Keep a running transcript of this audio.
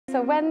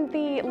So when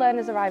the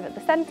learners arrive at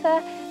the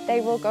centre, they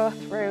will go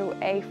through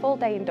a full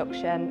day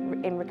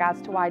induction in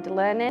regards to wider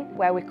learning,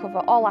 where we cover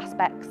all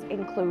aspects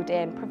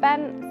including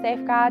prevent,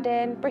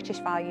 safeguarding, British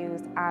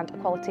values and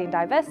equality and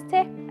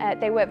diversity.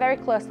 They work very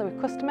closely with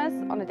customers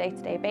on a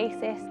day-to-day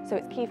basis, so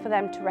it's key for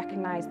them to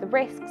recognise the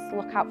risks,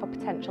 look out for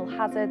potential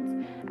hazards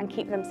and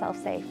keep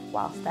themselves safe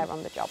whilst they're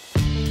on the job.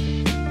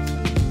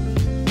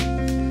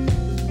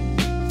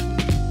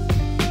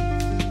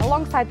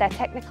 Alongside their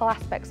technical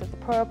aspects of the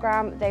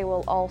programme, they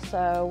will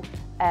also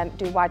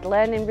do wide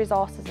learning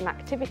resources and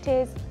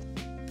activities.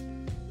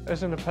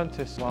 As an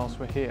apprentice, whilst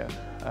we're here,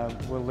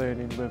 we're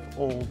learning with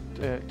all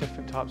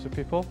different types of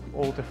people,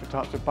 all different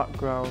types of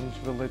backgrounds,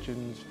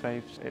 religions,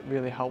 faiths. It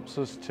really helps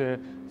us to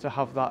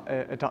have that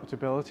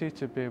adaptability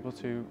to be able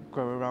to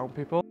grow around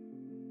people.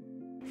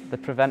 The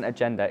prevent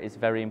agenda is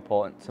very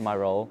important to my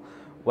role.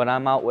 When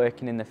I'm out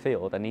working in the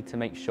field, I need to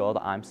make sure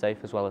that I'm safe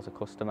as well as a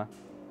customer.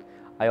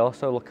 I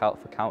also look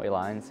out for county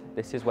lines.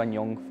 This is when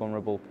young,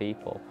 vulnerable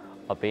people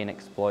are being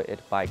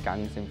exploited by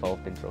gangs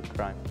involved in drug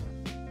crime.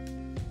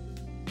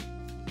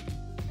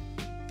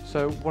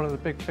 So one of the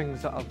big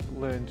things that I've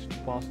learned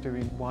whilst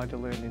doing wider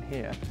learning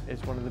here is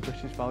one of the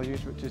British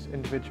values, which is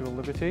individual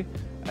liberty,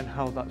 and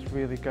how that's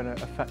really going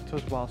to affect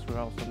us whilst we're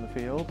out on the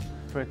field.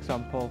 For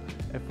example,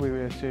 if we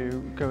were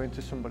to go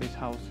into somebody's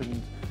house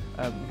and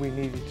we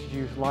needed to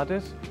use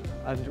ladders,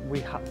 and we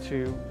had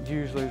to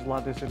use those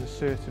ladders in a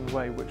certain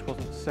way which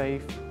wasn't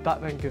safe.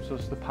 That then gives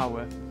us the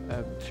power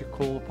to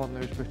call upon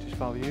those British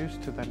values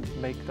to then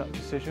make that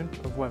decision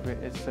of whether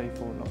it is safe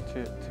or not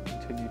to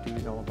continue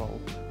doing our role.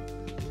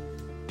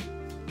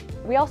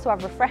 We also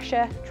have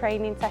refresher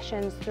training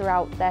sessions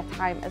throughout their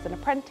time as an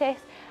apprentice,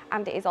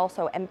 and it is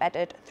also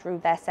embedded through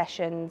their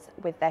sessions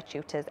with their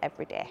tutors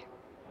every day.